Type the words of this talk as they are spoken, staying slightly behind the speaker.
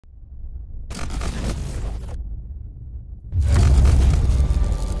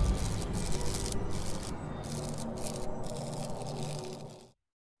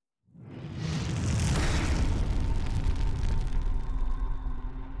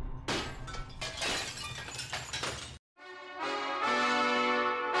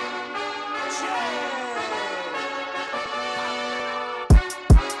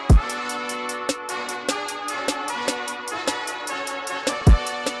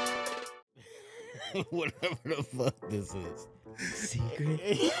Whatever the fuck this is. Secret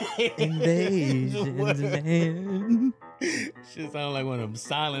invasions, man. Shit sound like one of them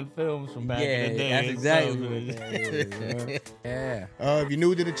silent films from back in the day. That's exactly what that is, yeah. If you're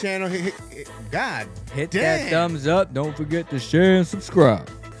new to the channel, hit that damn. thumbs up. Don't forget to share and subscribe.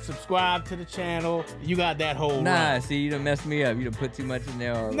 Subscribe to the channel. You got that whole Nah, run. see, you done messed me up. You done put too much in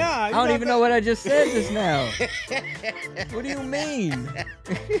there already. Nah, I don't even know what I just said just now. What do you mean?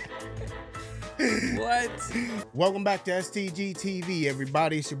 What? Welcome back to StgTV,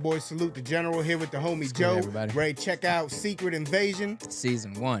 everybody. It's your boy SaluteThaGeneral here with the homie Joe. Everybody. Ready to check out Secret Invasion.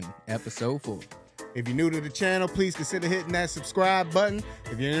 Season 1, Episode 4. If you're new to the channel, please consider hitting that subscribe button.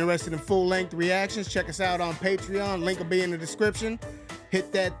 If you're interested in full-length reactions, check us out on Patreon. Link will be in the description.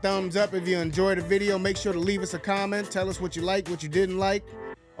 Hit that thumbs up if you enjoyed the video. Make sure to leave us a comment. Tell us what you liked, what you didn't like,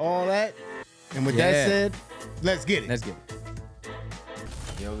 all that. And with that said, let's get it. Let's get it.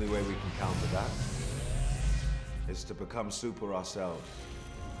 The only way we can counter that is to become super ourselves.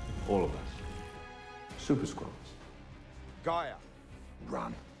 All of us. Super Squirrels. Gaia,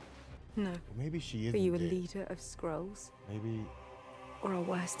 run. No. Well, maybe she is. Are you a leader of scrolls? Maybe. Or a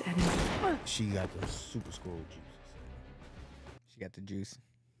worst enemy? She got the super scroll juices. She got the juice.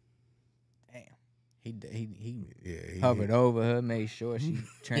 Damn. He He hovered over her, made sure she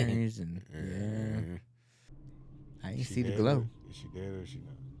turns and I ain't see the glow. Is she dead or is she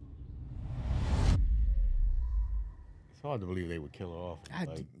not? It's hard to believe they would kill her off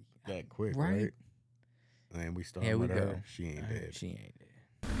like that quick, right? And we started with her. She ain't dead. She ain't dead.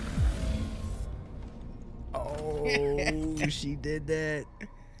 Oh, she did that.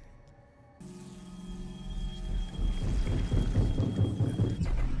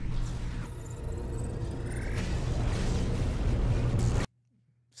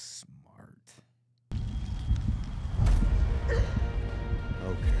 Smart.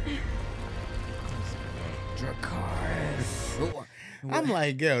 Okay. Dracarys. I'm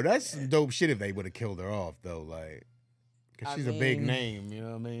like, yo, that's some dope shit if they would have killed her off, though. Like, because she's a big name, you know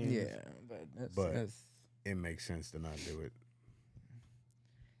what I mean? Yeah, but that's it makes sense to not do it.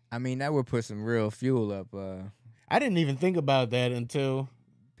 I mean, that would put some real fuel up. I didn't even think about that until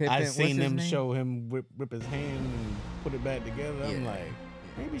I seen them name? show him rip his hand and put it back together. I'm like,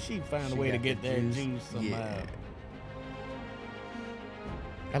 maybe she'd find a way to get that juice somehow. Yeah.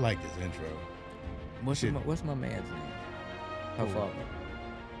 I like this intro. What's my man's name? Her father.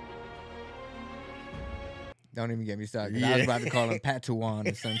 Don't even get me started. 'Cause I was about to call him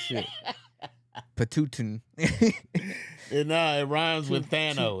Patuan or some shit. Patutun. It rhymes with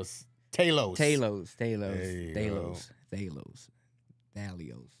Thanos. Talos.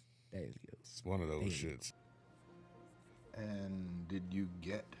 It's one of those shits. And did you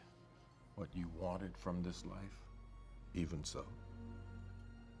get what you wanted from this life? Even so.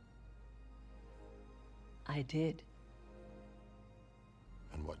 I did.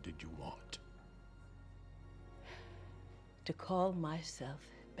 And what did you want? To call myself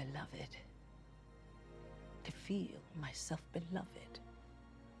beloved. To feel myself beloved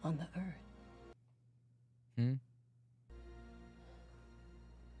on the earth. You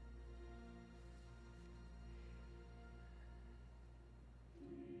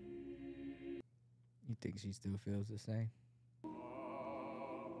think she still feels the same?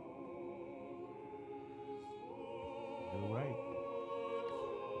 You're right.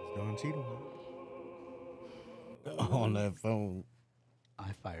 It's Don Cheadle on that phone.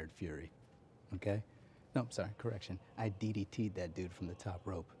 I fired Fury, okay? No, sorry, correction. I DDT'd that dude from the top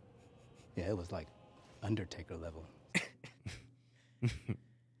rope. Yeah, it was like Undertaker level.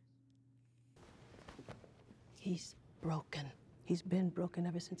 He's broken. He's been broken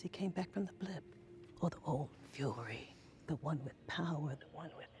ever since he came back from the blip. Oh, the old Fury. The one with power, the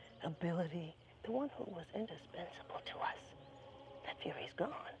one with ability, the one who was indispensable to us. That Fury's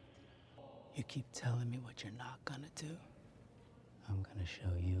gone. You keep telling me what you're not gonna do. I'm gonna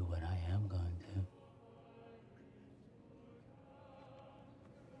show you what I am going to.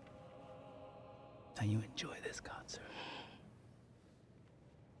 Now you enjoy this concert.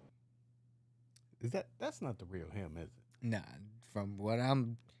 Is that's not the real him, is it? Nah, from what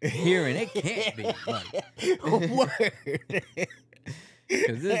I'm hearing, it can't be. Word.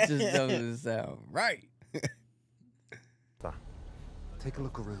 Because this just doesn't sound right. Take a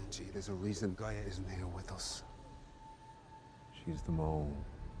look around, G. There's a reason Gaia isn't here with us. She's the mole.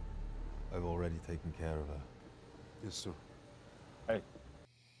 I've already taken care of her. Yes, sir. Hey.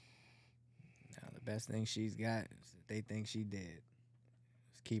 Now, the best thing she's got is that they think she dead.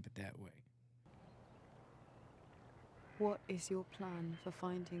 Let's keep it that way. What is your plan for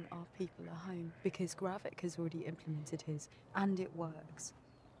finding our people a home? Because Gravik has already implemented his, and it works.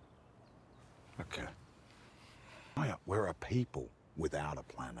 Okay. We're a people without a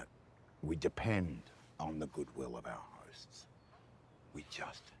planet. We depend on the goodwill of our hosts. We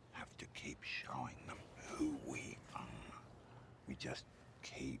just have to keep showing them who we are. We just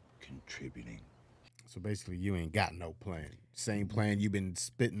keep contributing. So basically, you ain't got no plan. Same plan you've been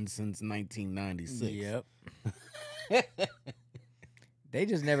spitting since 1996. Yep. They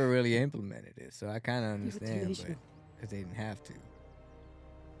just never really implemented it, so I kind of understand, but because they didn't have to.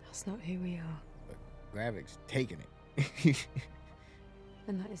 That's not who we are. But Gravik's taking it.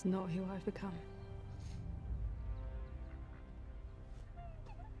 And that is not who I've become.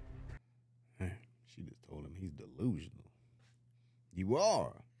 She just told him he's delusional. You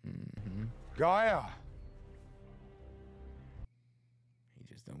are. Mm-hmm. Gaia! He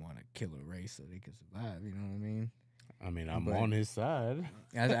just don't want to kill a race so they can survive, you know what I mean? I mean, I'm on his side.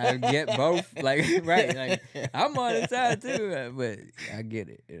 I get both, like, right? Like, I'm on his side too, but I get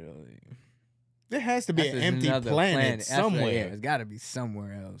it, you know. There has to be an empty planet somewhere. Yeah, there's got to be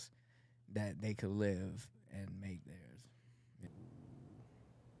somewhere else that they could live and make theirs.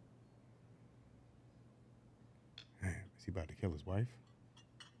 Man, is he about to kill his wife?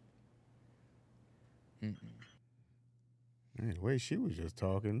 Mm-mm. Man, the way she was just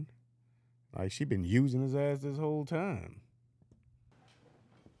talking, like she been using his ass this whole time.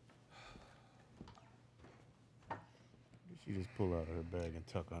 She just pull out her bag and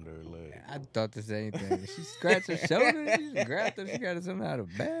tuck under her leg. I thought the same thing. She scratched her shoulder. She just grabbed her. She got it something out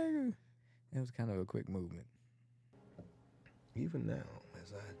of her bag. It was kind of a quick movement. Even now,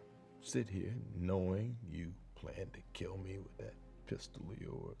 as I sit here knowing you plan to kill me with that pistol of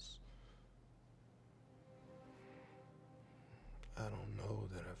yours, I don't know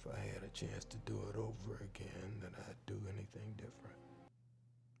that if I had a chance to do it over again, that I'd do anything different.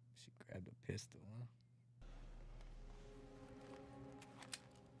 She grabbed a pistol, huh?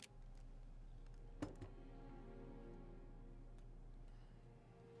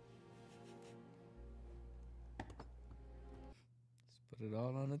 Let's put it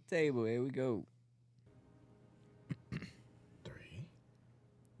all on the table. Here we go. 3.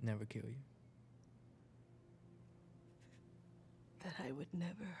 Never kill you. That I would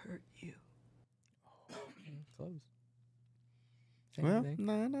never hurt you. Close. Well,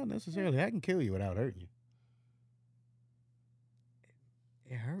 no, not necessarily. I can kill you without hurting you.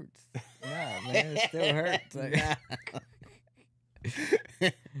 It hurts. Nah, man, it still hurts. Like,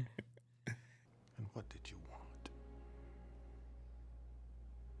 And what did you want?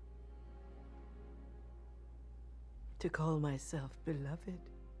 To call myself beloved.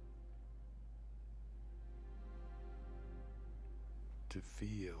 To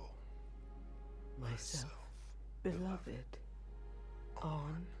feel Myself beloved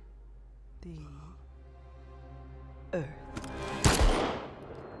on the earth.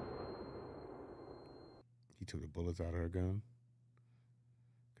 He took the bullets out of her gun.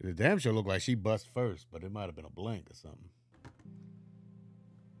 Cause the damn sure looked like she bust first, but it might have been a blank or something.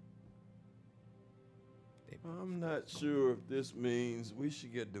 I'm not sure if this means we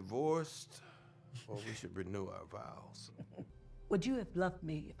should get divorced or we should renew our vows. Would you have loved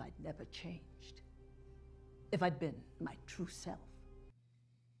me if I'd never changed? If I'd been my true self?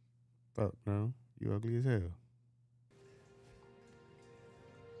 Fuck no, you ugly as hell.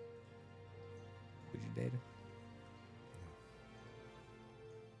 would you date her?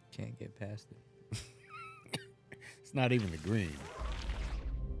 Can't get past it. It's not even the green.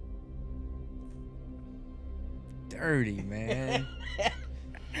 Dirty, man.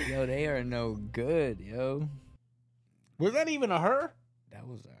 Yo, they are no good, yo. Was that even a her? That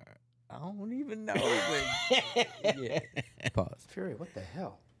was our. I don't even know. But yeah. Pause. Fury, what the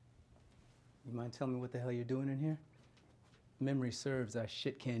hell? You mind telling me what the hell you're doing in here? Memory serves, I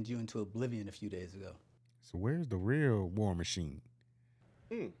shit-canned you into oblivion a few days ago. So where's the real War Machine?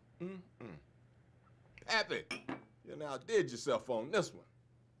 Happy, you now did yourself on this one.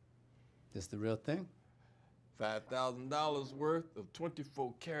 This the real thing? $5,000 worth of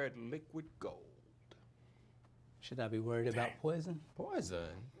 24-karat liquid gold. Should I be worried about poison? Poison?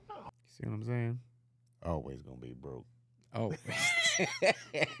 No. You see what I'm saying? Always gonna be broke. Oh.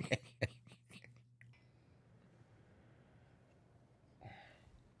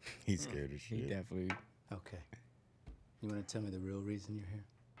 He's scared as shit. He definitely. Okay. You want to tell me the real reason you're here?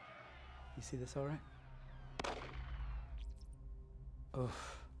 You see this all right? Oh,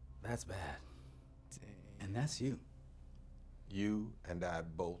 that's bad. Dang. And that's you. You and I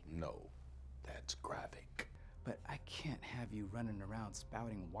both know that's Gravik. But I can't have you running around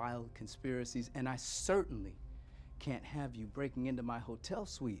spouting wild conspiracies, and I certainly can't have you breaking into my hotel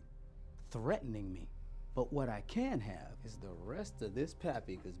suite, threatening me. But what I can have is the rest of this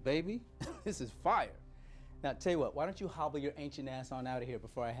pappy, because baby, this is fire. Now, tell you what, why don't you hobble your ancient ass on out of here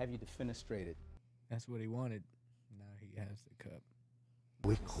before I have you defenestrated? That's what he wanted. Now he has the cup.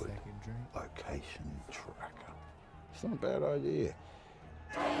 Liquid Second drink. location tracker. It's not a bad idea.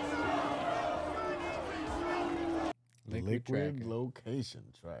 Liquid tracker. location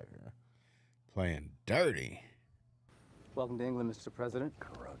tracker. Playing dirty. Welcome to England, Mr. President.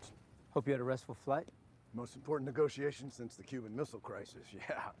 Corrupts. Hope you had a restful flight. Most important negotiation since the Cuban Missile Crisis.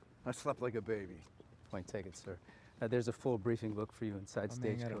 Yeah, I slept like a baby. Point taken, sir. There's a full briefing book for you inside My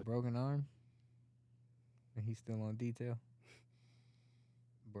man got a StgTV. broken arm, and he's still on detail.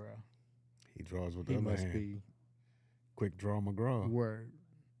 Bruh, He draws with he the other must hand. be Quick draw McGraw. word.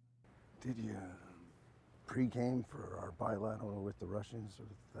 Did you pre-game for our bilateral with the Russians with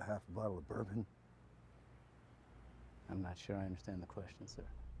the half a bottle of bourbon? I'm not sure I understand the question, sir.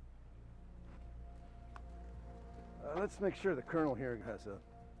 Let's make sure the Colonel here has a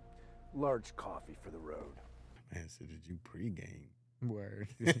large coffee for the road. Man, so did you pregame? Word.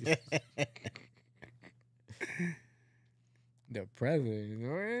 The president.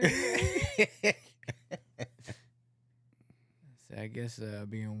 Word. So I guess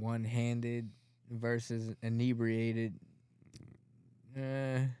being one-handed versus inebriated.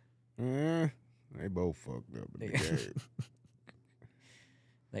 They both fucked up in the game.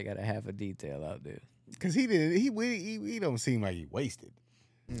 They got a half a detail out there. Cause he didn't. He don't seem like he wasted.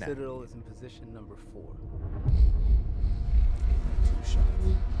 Nah. Citadel is in position number 4. 2 shots.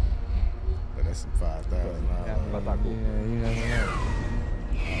 But that's some $5,000. Yeah, you never know.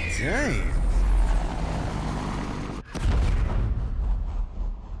 Damn.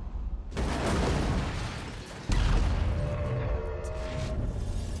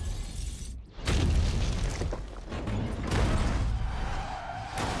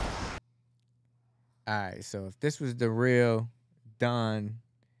 All right, so if this was the real Don,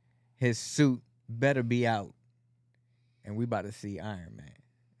 his suit better be out, and we about to see Iron Man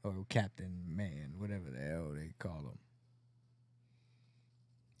or Captain Man, whatever the hell they call him.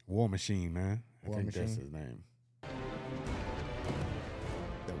 War Machine, man. War I think that's Machine? his name.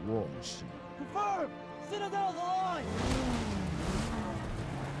 The War Machine. Confirm! Citadel's alive!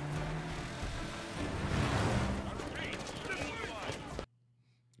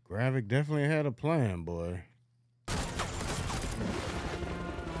 Gravik definitely had a plan, boy. Got the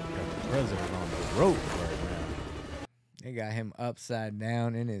president on the rope right now. They got him upside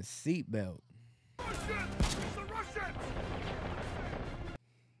down in his seatbelt.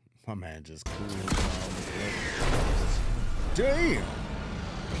 My man just cooled down. Damn!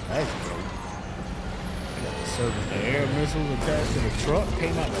 That's dope. They got the service to air missiles attached to the truck.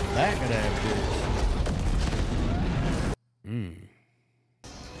 Came out the back of that bitch.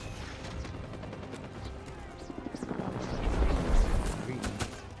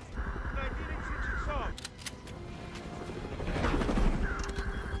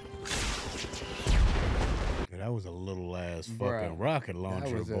 Yeah, that was a little ass fucking Bruh, rocket launcher,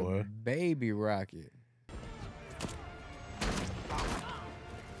 that was boy. a baby rocket.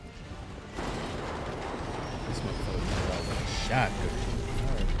 This motherfucker got like a shotgun.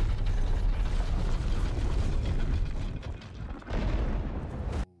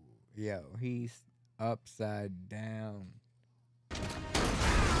 Yo, he's upside down.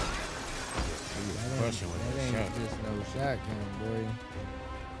 Crushing with That that ain't shotgun. just no shotgun, boy.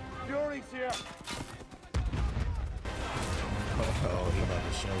 Fury's here. Oh, he about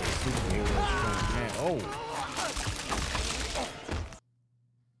to show his superhero strength, man. Oh,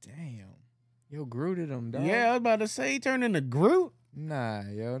 Damn. Yo, Grooted him, dog. yeah, I was about to say he turned into Groot. Nah,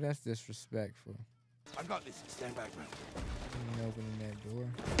 yo, that's disrespectful. I got this. Stand back, man. Ain't opening that door.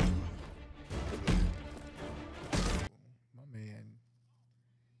 My man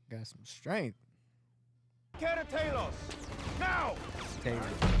got some strength. Talos! Now! Take it.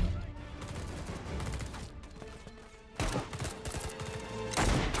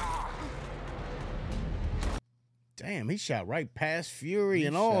 Damn, he shot right past Fury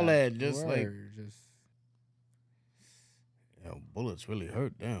and He all shot that. Just like, word, just yo, bullets really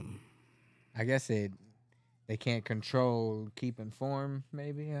hurt them. I guess they can't keeping form,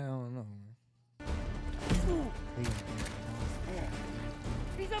 maybe. I don't know.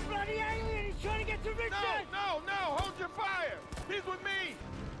 He's a bloody alien! He's trying to get to Richard! No! Hold your fire! He's with me!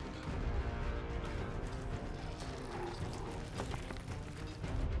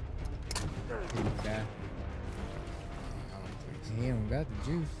 Okay. He don't got the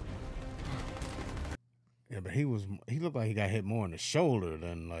juice. Yeah, but he looked like he got hit more in the shoulder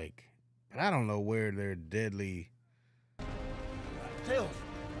than like, but I don't know where their deadly. Tails!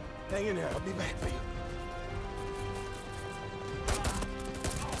 Hang in there. I'll be back for you.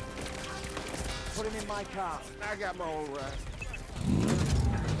 Put him in my car. I got my own ride.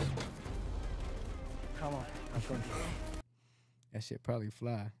 Come on, I'll come to you. That shit probably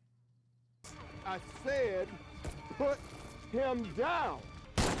fly. I said, put him down.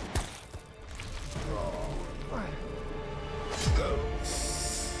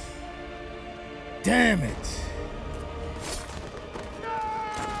 Damn it.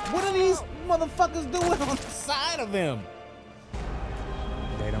 What are these motherfuckers doing on the side of him?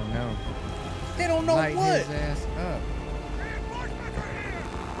 They don't know. They don't know Light what. his ass up.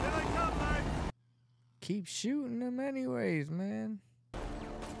 Keep shooting them anyways, man.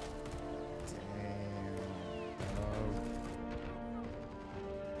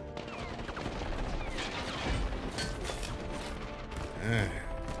 Damn.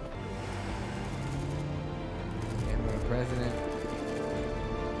 And the president,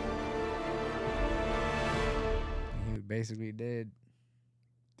 he was basically dead.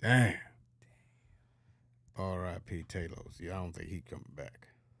 Damn. R.I.P. Talos. Yeah, I don't think he coming back.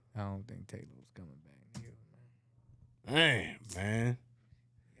 I don't think Taylor's coming back either, Damn, man.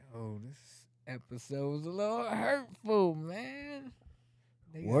 Yo, this episode was a little hurtful, man.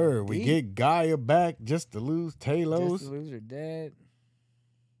 They got Word, we beat get Gaia back just to lose Talos. just to lose her dad.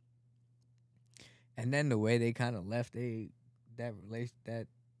 And then the way they kind of left that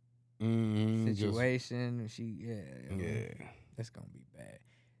situation, Yeah. that's gonna be bad.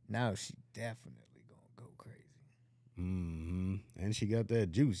 Now she definitely gonna go crazy. And she got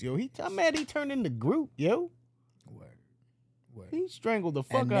that juice. Yo, I'm mad he turned into Groot, yo. Word. He strangled the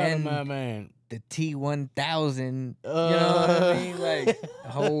fuck And out of then my man. The T-1000, you know what I mean? Like, the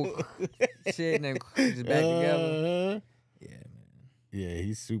whole shit, and then just back together. Yeah, man. Yeah,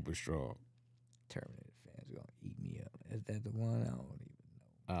 he's super strong. Terminator fans are gonna eat me up. Is that the one? I don't even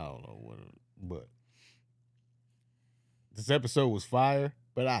know. I don't know what, but this episode was fire.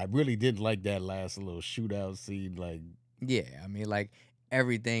 But I really did like that last little shootout scene. Like, yeah, I mean, like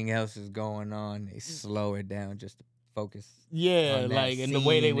everything else is going on. They slow it down just to focus. yeah, on that like and the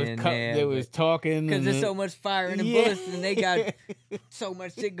way they was scene in there, they was talking because there's so much fire in the bullets, and they got Yeah. so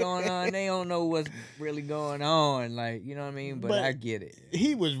much shit going on. They don't know what's really going on. Like, you know what I mean? But I get it.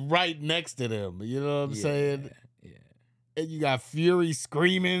 He was right next to them. You know what I'm saying? Yeah. And you got Fury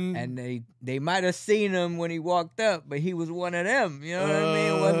screaming. And they might have seen him when he walked up, but he was one of them. You know what I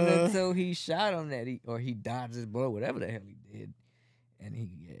mean? It wasn't until he shot him that he dodged his blow, whatever the hell he did. And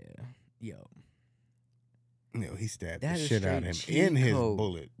you know, he stabbed That the is shit out of him straight in his G-code.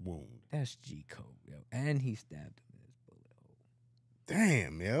 bullet wound. That's G code, yo. And he stabbed him in his bullet hole.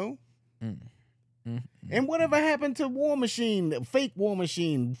 Damn, yo. Mm-hmm. And whatever happened to War Machine, fake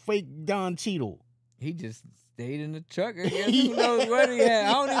Don Cheadle? He just stayed in the truck. I guess. Who knows what he had?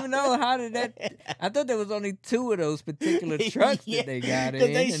 I don't even know how did that. I thought there was only 2 of those particular trucks that they got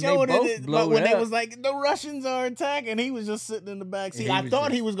in, They and showed they both it, blew but when it they up. was like, the Russians are attacking, he was just sitting in the back seat. He I was thought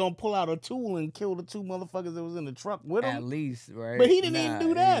just- he was going to pull out a tool and kill the 2 motherfuckers that was in the truck with him. At least, right? But he didn't even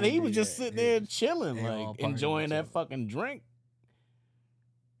do that. He didn't was do just that. sitting there chilling, they all like, part of enjoying each that other. fucking drink.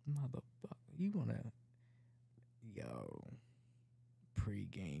 Motherfucker, you gonna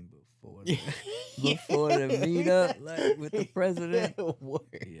pregame before the meetup, like with the president.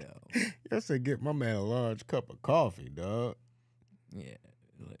 I said, get my man a large cup of coffee, dog. Yeah,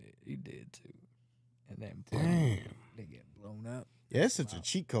 like, he did too. And then Damn. they get blown up. Yeah, it's such a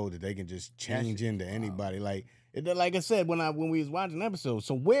cheat code that they can just change into anybody. Like I said when we was watching the episode.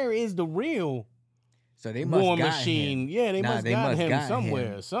 So where is the real So they must War got Machine? him. Yeah, they must got him got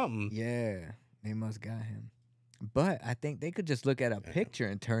somewhere, him. something. Yeah, they must got him. But I think they could just look at a picture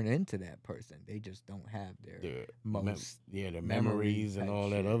and turn into that person. They just don't have their their memories and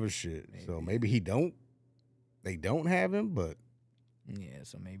all that other shit. Maybe. So maybe they don't have him, but yeah,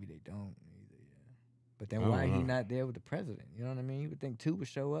 so maybe they don't either. Yeah, but then why he not there with the president? You know what I mean? You would think 2 would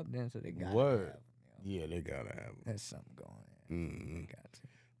show up then, so they got word. Yeah, they gotta have him. There's something going on. They got to.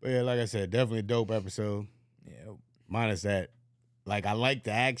 But yeah, like I said, definitely a dope episode. Yeah. Minus that, like I liked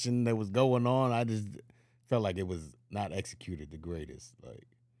the action that was going on. I just felt like it was not executed the greatest. Like,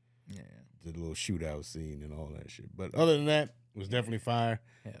 yeah, the little shootout scene and all that shit. But other than that, it was definitely fire.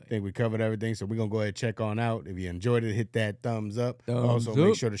 I think we covered everything, so we're gonna go ahead and check on out. If you enjoyed it, hit that thumbs up. Also,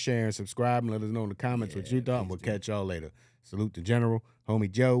 make sure to share and subscribe and let us know in the comments what you thought. And we'll catch y'all later. Salute the General,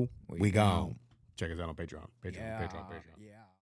 homie Joe. We gone. Check us out on Patreon. Patreon.